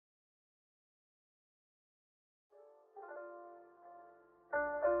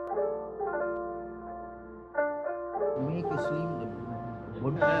We're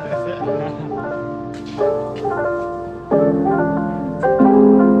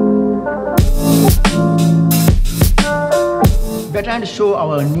trying to show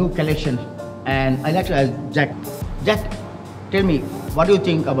our new collection, and I'd like to ask Jack. Jack, tell me, what do you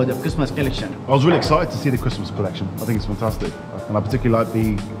think about the Christmas collection? I was really excited to see the Christmas collection. I think it's fantastic. And I particularly like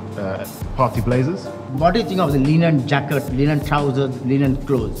the party blazers. What do you think of the linen jacket, linen trousers, linen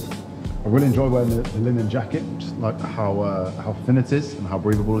clothes? I really enjoy wearing the linen jacket, just like how thin it is and how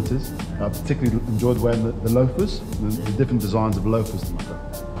breathable it is. I particularly enjoyed wearing the loafers, the different designs of loafers and like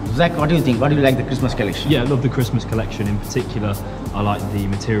that. Zach, what do you think? What do you like the Christmas collection? Yeah, I love the Christmas collection. In particular, I like the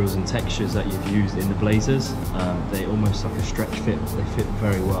materials and textures that you've used in the blazers. They almost like a stretch fit. They fit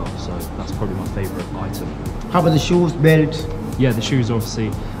very well, so that's probably my favourite item. How about the shoes, belts? Yeah, the shoes are obviously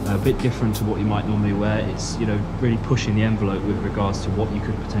a bit different to what you might normally wear. It's, you know, really pushing the envelope with regards to what you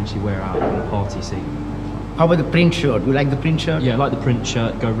could potentially wear out on a party scene. How about the print shirt? You like the print shirt? Yeah, I like the print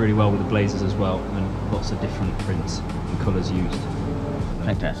shirt. Go really well with the blazers as well, and lots of different prints and colours used.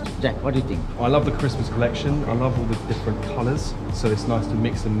 Fantastic. Jack, what do you think? I love the Christmas collection. I love all the different colours, so it's nice to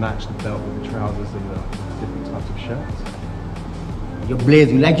mix and match the belt with the trousers and the different types of shirts. Your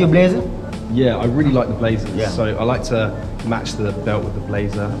blazer, you like your blazer? Yeah, I really like the blazers. Yeah. So I like to match the belt with the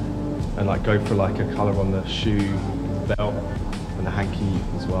blazer and like go for like a colour on the shoe, the belt and the hanky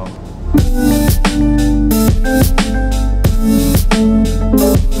as well.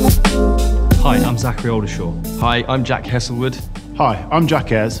 Hi, I'm Zachary Oldershaw. Hi, I'm Jack Hesselwood. Hi, I'm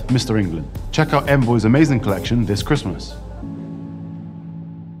Jack Ayres, Mr. England. Check out Envoy's amazing collection this Christmas.